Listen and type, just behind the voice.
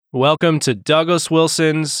Welcome to Douglas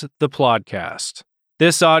Wilson's The Plodcast.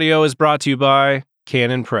 This audio is brought to you by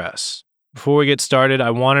Canon Press. Before we get started,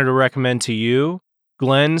 I wanted to recommend to you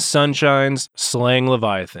Glenn Sunshine's Slaying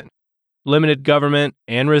Leviathan, Limited Government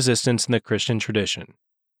and Resistance in the Christian Tradition.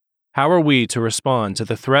 How are we to respond to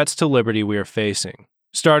the threats to liberty we are facing?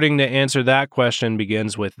 Starting to answer that question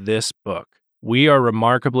begins with this book. We are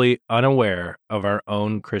remarkably unaware of our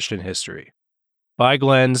own Christian history. Buy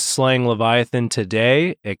Glenn's Slaying Leviathan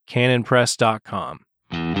today at canonpress.com.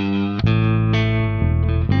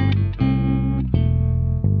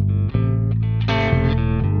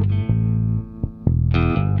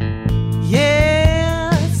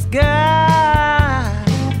 Yes, God.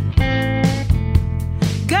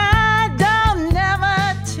 God don't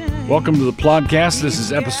never change. Welcome to the Plodcast. This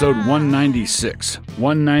is episode 196.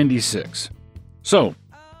 196. So,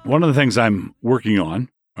 one of the things I'm working on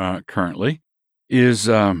currently is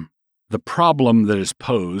the problem that is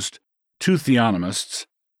posed to theonomists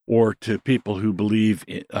or to people who believe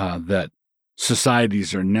that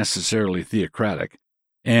societies are necessarily theocratic.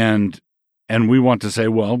 And we want to say,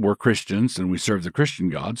 well, we're Christians and we serve the Christian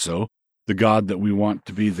God, so the God that we want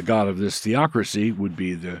to be the God of this theocracy would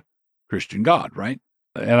be the Christian God, right?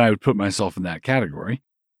 And I would put myself in that category.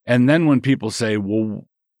 And then when people say, well,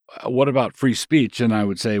 what about free speech? And I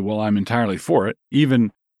would say, well, I'm entirely for it.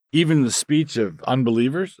 Even the speech of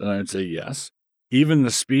unbelievers, and I'd say yes. Even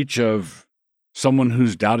the speech of someone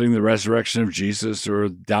who's doubting the resurrection of Jesus or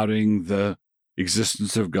doubting the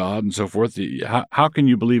existence of God and so forth. How can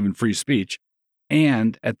you believe in free speech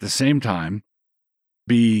and at the same time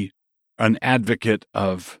be an advocate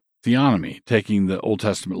of theonomy, taking the Old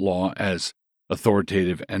Testament law as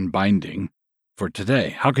authoritative and binding for today?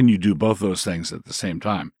 How can you do both those things at the same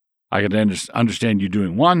time? I can understand you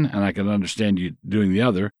doing one, and I can understand you doing the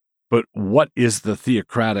other. But what is the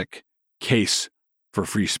theocratic case for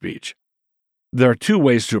free speech? There are two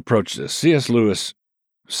ways to approach this. C.S. Lewis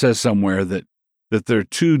says somewhere that there are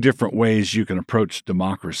two different ways you can approach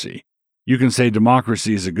democracy. You can say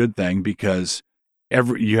democracy is a good thing because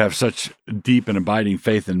you have such deep and abiding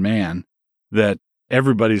faith in man that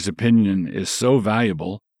everybody's opinion is so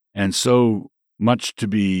valuable and so much to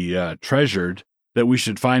be treasured that we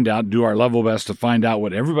should do our level best to find out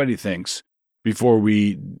what everybody thinks before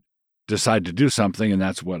we decide to do something, and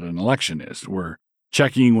that's what an election is. We're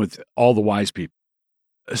checking with all the wise people.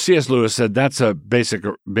 C.S. Lewis said that's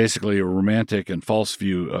basically a romantic and false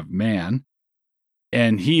view of man,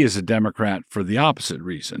 and he is a Democrat for the opposite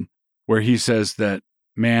reason, where he says that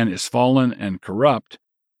man is fallen and corrupt,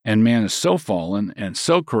 and man is so fallen and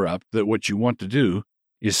so corrupt that what you want to do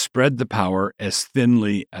is spread the power as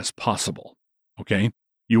thinly as possible. Okay?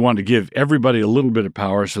 You want to give everybody a little bit of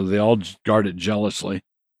power so they all guard it jealously,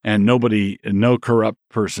 and no corrupt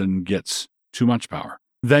person gets too much power.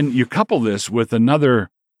 Then you couple this with another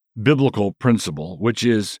biblical principle, which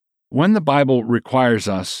is when the Bible requires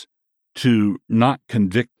us to not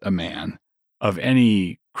convict a man of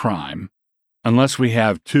any crime unless we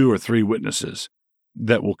have 2 or 3 witnesses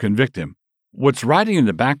that will convict him. What's riding in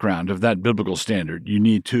the background of that biblical standard, you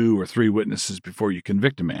need 2 or 3 witnesses before you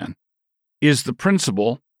convict a man, is the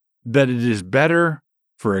principle that it is better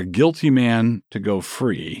for a guilty man to go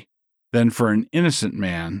free than for an innocent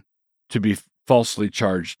man to be falsely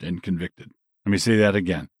charged and convicted. Let me say that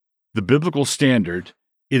again. The biblical standard,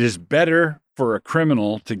 it is better for a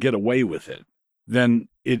criminal to get away with it than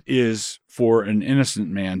it is for an innocent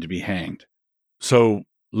man to be hanged. So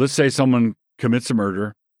let's say someone commits a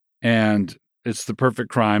murder and it's the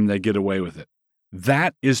perfect crime, they get away with it.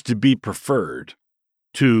 That is to be preferred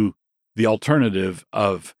to the alternative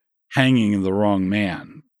of hanging the wrong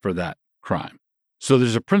man for that crime. So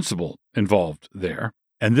there's a principle involved there,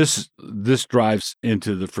 and this drives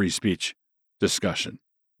into the free speech discussion.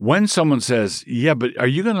 When someone says, yeah, but are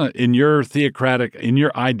you going to, in your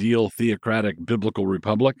ideal theocratic biblical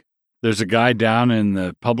republic, there's a guy down in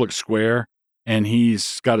the public square, and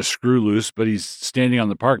he's got a screw loose, but he's standing on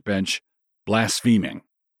the park bench blaspheming.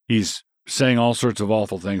 He's saying all sorts of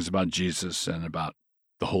awful things about Jesus and about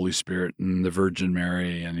the Holy Spirit and the Virgin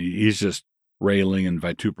Mary, and he's just railing and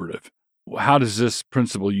vituperative. How does this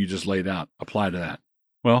principle you just laid out apply to that?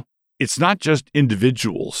 Well, it's not just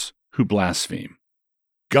individuals who blaspheme.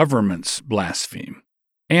 Governments blaspheme.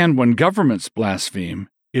 And when governments blaspheme,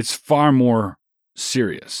 it's far more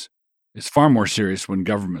serious. It's far more serious when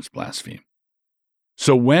governments blaspheme.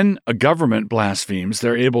 So when a government blasphemes,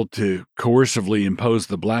 they're able to coercively impose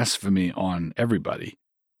the blasphemy on everybody.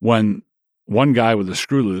 When one guy with a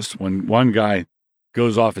screw loose, when one guy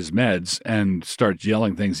goes off his meds and starts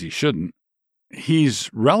yelling things he shouldn't, he's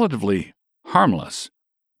relatively harmless.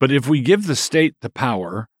 But if we give the state the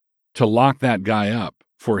power to lock that guy up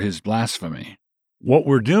for his blasphemy. What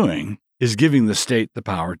we're doing is giving the state the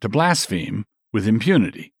power to blaspheme with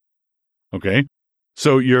impunity. Okay?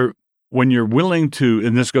 So when you're willing to,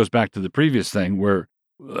 and this goes back to the previous thing where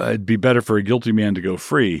it'd be better for a guilty man to go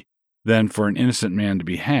free than for an innocent man to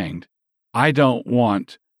be hanged. I don't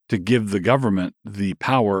want to give the government the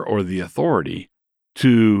power or the authority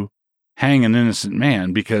to hang an innocent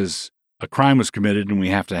man because a crime was committed and we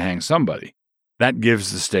have to hang somebody. That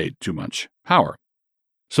gives the state too much power.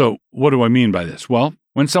 So what do I mean by this? Well,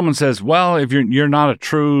 when someone says, well, if you're not a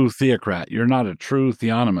true theocrat, you're not a true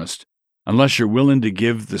theonomist, unless you're willing to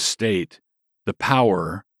give the state the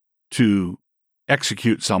power to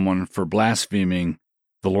execute someone for blaspheming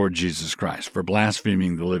the Lord Jesus Christ, for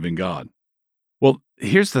blaspheming the living God. Well,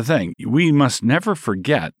 here's the thing. We must never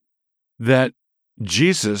forget that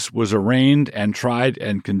Jesus was arraigned and tried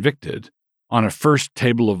and convicted on a first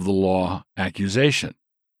table of the law accusation.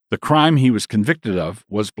 The crime he was convicted of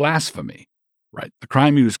was blasphemy, right? The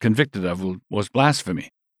crime he was convicted of was blasphemy.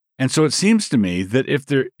 And so it seems to me that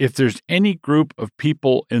if there's any group of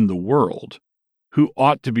people in the world who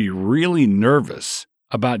ought to be really nervous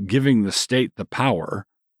about giving the state the power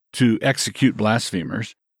to execute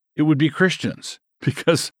blasphemers, it would be Christians,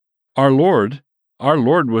 because our Lord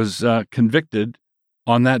was convicted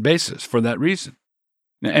on that basis for that reason.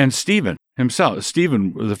 And Stephen himself,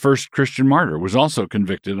 the first Christian martyr, was also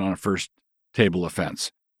convicted on a first table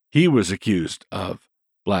offense. He was accused of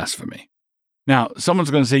blasphemy. Now,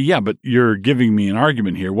 someone's going to say, yeah, but you're giving me an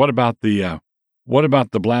argument here. What about the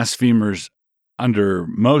blasphemers under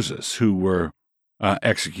Moses who were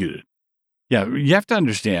executed? Yeah, you have to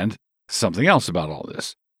understand something else about all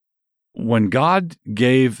this. When God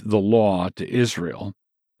gave the law to Israel,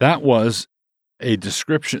 that was a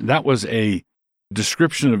description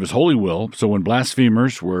of his holy will. So when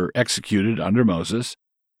blasphemers were executed under Moses,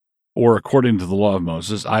 or according to the law of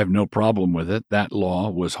Moses, I have no problem with it. That law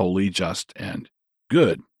was holy, just, and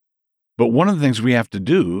good. But one of the things we have to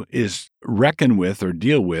do is reckon with or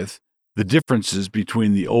deal with the differences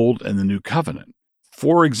between the Old and the New Covenant.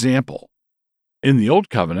 For example, in the Old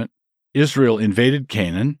Covenant, Israel invaded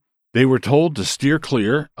Canaan. They were told to steer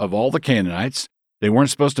clear of all the Canaanites. They weren't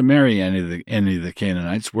supposed to marry any of the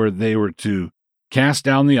Canaanites, where they were to cast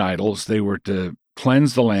down the idols. They were to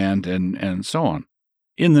cleanse the land and so on.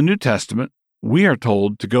 In the New Testament, we are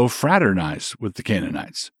told to go fraternize with the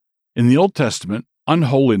Canaanites. In the Old Testament,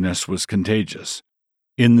 unholiness was contagious.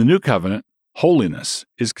 In the New Covenant, holiness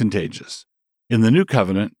is contagious. In the New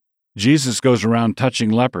Covenant, Jesus goes around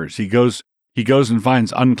touching lepers. He goes and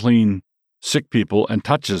finds unclean, sick people and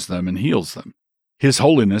touches them and heals them. His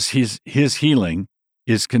holiness, his healing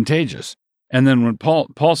is contagious. And then when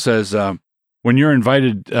Paul says, when you're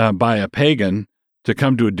invited by a pagan to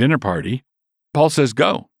come to a dinner party, Paul says,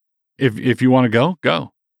 go. If you want to go,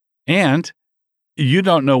 go. And you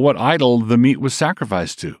don't know what idol the meat was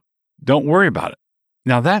sacrificed to. Don't worry about it.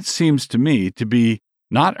 Now, that seems to me to be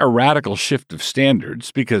not a radical shift of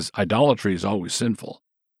standards, because idolatry is always sinful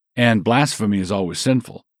and blasphemy is always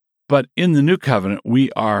sinful. But in the New Covenant, we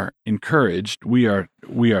are encouraged, we are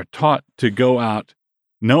taught to go out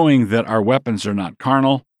knowing that our weapons are not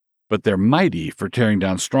carnal, but they're mighty for tearing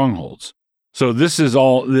down strongholds. So this is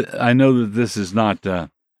all, I know that this is not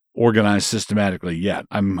organized systematically yet.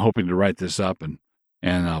 I'm hoping to write this up and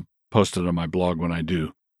I'll post it on my blog when I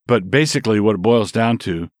do. But basically what it boils down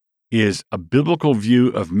to is a biblical view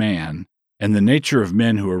of man, and the nature of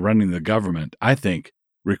men who are running the government, I think,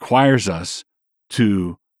 requires us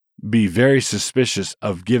to be very suspicious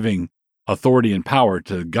of giving authority and power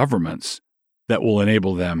to governments that will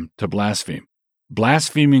enable them to blaspheme.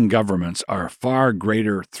 Blaspheming governments are a far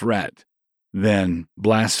greater threat than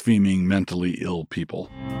blaspheming mentally ill people.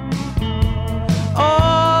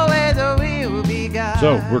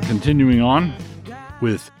 So we're continuing on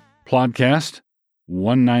with Plodcast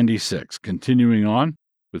 196. Continuing on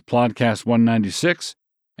with Plodcast 196,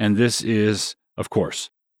 and this is, of course,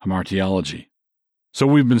 hamartiology. So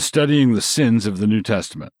we've been studying the sins of the New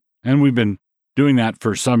Testament, and we've been doing that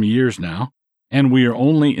for some years now, and we are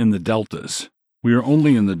only in the deltas. We are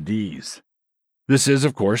only in the D's. This is,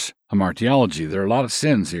 of course, hamartiology. There are a lot of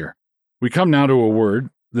sins here. We come now to a word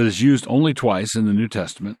that is used only twice in the New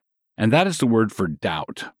Testament, and that is the word for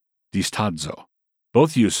doubt, distadzo.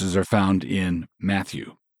 Both uses are found in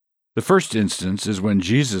Matthew. The first instance is when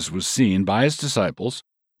Jesus was seen by his disciples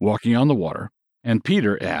walking on the water, and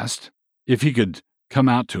Peter asked if he could come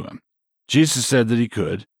out to him. Jesus said that he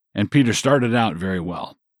could, and Peter started out very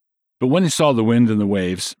well. But when he saw the wind and the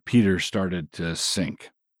waves, Peter started to sink.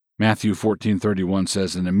 Matthew 14:31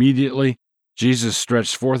 says, and immediately Jesus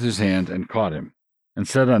stretched forth his hand and caught him. and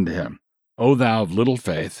said unto him, O thou of little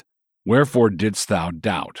faith, wherefore didst thou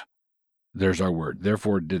doubt? There's our word.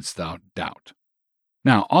 Therefore didst thou doubt.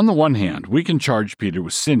 Now, on the one hand, we can charge Peter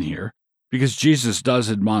with sin here because Jesus does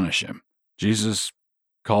admonish him. Jesus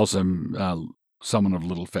calls him someone of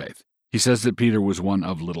little faith. He says that Peter was one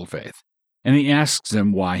of little faith. And he asks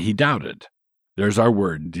him why he doubted. There's our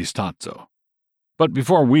word, distazo. But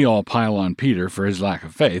before we all pile on Peter for his lack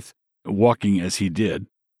of faith, walking as he did,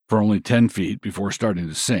 for only 10 feet before starting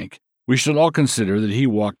to sink, we should all consider that he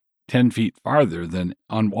walked 10 feet farther than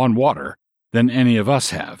on water than any of us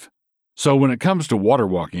have. So when it comes to water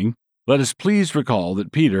walking, let us please recall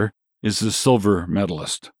that Peter is the silver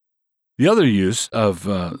medalist. The other use of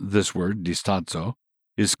this word, distazo,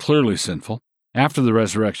 is clearly sinful. After the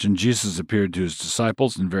resurrection, Jesus appeared to his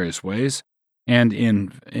disciples in various ways, and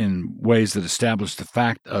in ways that established the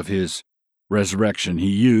fact of his resurrection.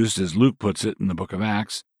 He used, as Luke puts it in the book of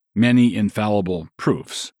Acts, many infallible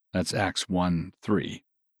proofs. That's Acts 1:3.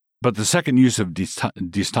 But the second use of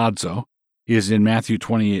distazo is in Matthew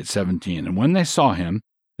 28:17. And when they saw him,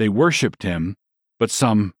 they worshipped him, but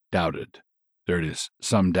some doubted. There it is,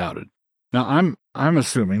 some doubted. Now, I'm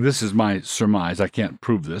assuming, this is my surmise, I can't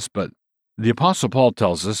prove this, but the Apostle Paul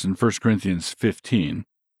tells us in 1 Corinthians 15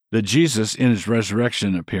 that Jesus, in his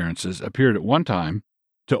resurrection appearances, appeared at one time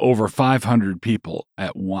to over 500 people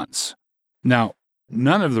at once. Now,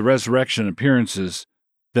 none of the resurrection appearances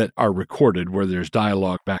that are recorded where there's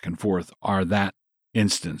dialogue back and forth are that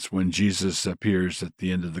instance when Jesus appears at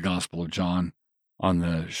the end of the Gospel of John on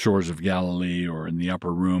the shores of Galilee or in the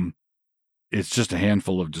upper room. It's just a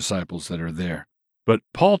handful of disciples that are there. But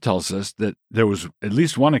Paul tells us that there was at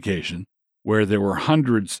least one occasion where there were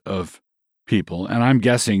hundreds of people, and I'm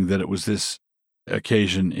guessing that it was this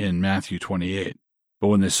occasion in Matthew 28. But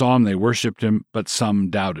when they saw him, they worshipped him, but some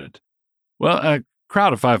doubted. Well, a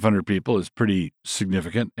crowd of 500 people is pretty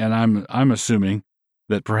significant, and I'm assuming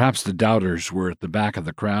that perhaps the doubters were at the back of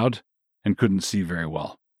the crowd and couldn't see very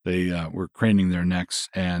well. They were craning their necks,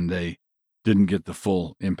 and they didn't get the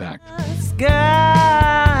full impact.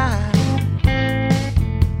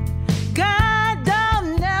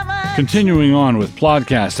 Continuing on with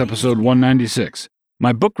Plodcast, episode 196.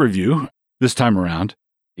 My book review, this time around,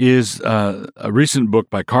 is a recent book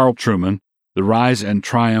by Carl Trueman, The Rise and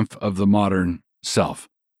Triumph of the Modern Self.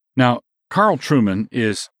 Now, Carl Trueman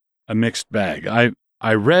is a mixed bag.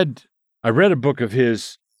 I read a book of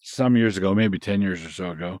his some years ago, maybe 10 years or so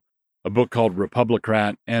ago, a book called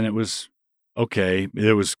Republicrat, and it was okay.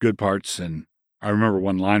 There was good parts, and I remember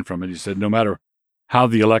one line from it. He said, no matter how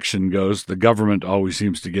the election goes, the government always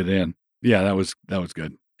seems to get in. Yeah, that was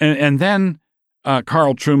good. And then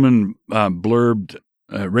Carl Trueman blurbed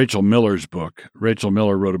Rachel Miller's book. Rachel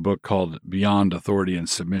Miller wrote a book called Beyond Authority and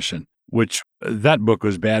Submission, which that book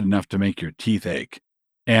was bad enough to make your teeth ache.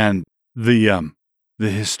 And the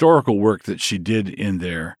historical work that she did in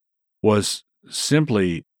there was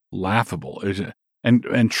simply laughable. And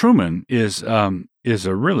Trueman is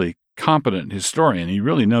a really competent historian. He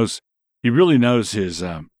really knows his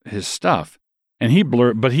stuff. And he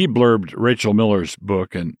blurbed Rachel Miller's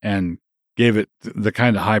book and gave it the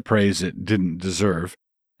kind of high praise it didn't deserve.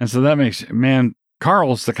 And so that makes, man,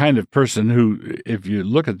 Carl's the kind of person who, if you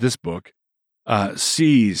look at this book,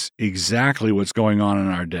 sees exactly what's going on in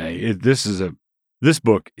our day. This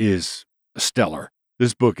book is stellar.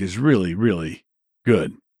 This book is really, really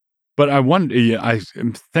good. But I wonder,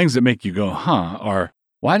 things that make you go, are,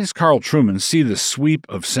 why does Carl Trueman see the sweep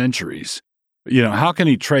of centuries? How can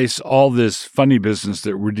he trace all this funny business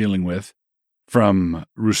that we're dealing with from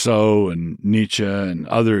Rousseau and Nietzsche and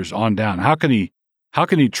others on down? How can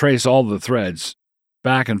he trace all the threads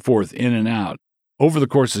back and forth, in and out, over the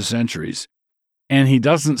course of centuries? And he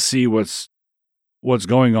doesn't see what's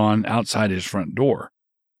going on outside his front door.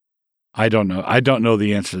 I don't know. I don't know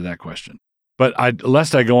the answer to that question. But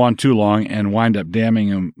lest I go on too long and wind up damning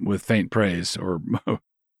him with faint praise, or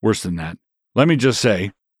worse than that, let me just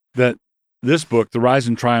say that this book, The Rise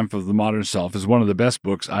and Triumph of the Modern Self, is one of the best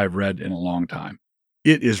books I've read in a long time.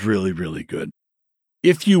 It is really, really good.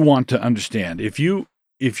 If you want to understand, if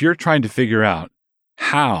you're trying to figure out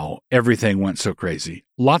how everything went so crazy,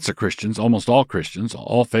 lots of Christians, almost all Christians,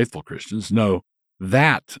 all faithful Christians, know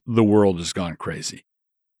that the world has gone crazy.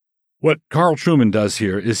 What Carl Trueman does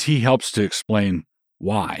here is he helps to explain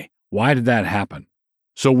why. Why did that happen?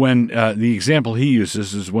 So when the example he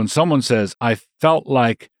uses is when someone says, I felt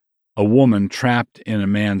like a woman trapped in a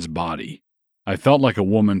man's body. I felt like a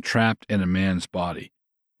woman trapped in a man's body.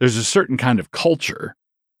 There's a certain kind of culture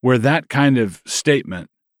where that kind of statement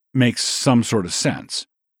makes some sort of sense.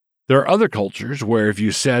 There are other cultures where if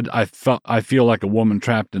you said, I feel like a woman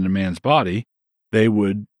trapped in a man's body, they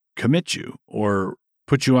would commit you or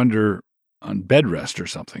put you on bed rest or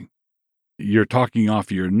something. You're talking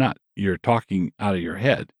off your nut. You're talking out of your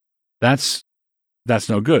head. That's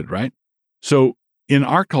no good, right? So in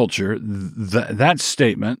our culture, that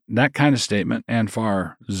statement, that kind of statement, and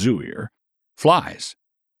far zooier, flies.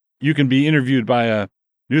 You can be interviewed by a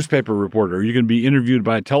newspaper reporter, or you can be interviewed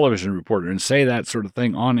by a television reporter and say that sort of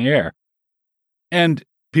thing on air. And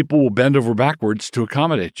people will bend over backwards to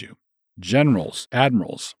accommodate you. Generals,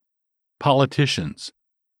 admirals, politicians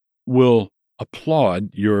will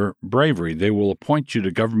applaud your bravery. They will appoint you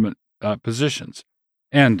to government positions.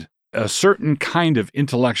 And a certain kind of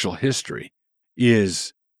intellectual history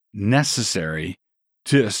is necessary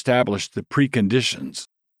to establish the preconditions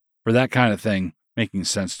for that kind of thing making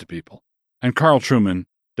sense to people. And Carl Trueman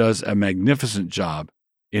does a magnificent job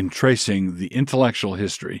in tracing the intellectual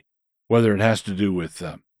history, whether it has to do with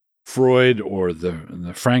Freud or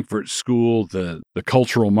the Frankfurt School, the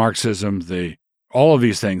cultural Marxism, all of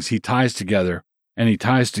these things he ties together, and he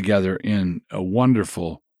ties together in a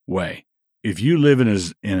wonderful way. If you live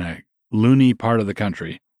in a loony part of the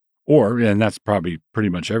country, and that's probably pretty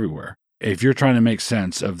much everywhere, if you're trying to make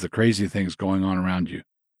sense of the crazy things going on around you,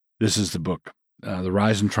 this is the book, The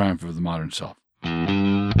Rise and Triumph of the Modern Self.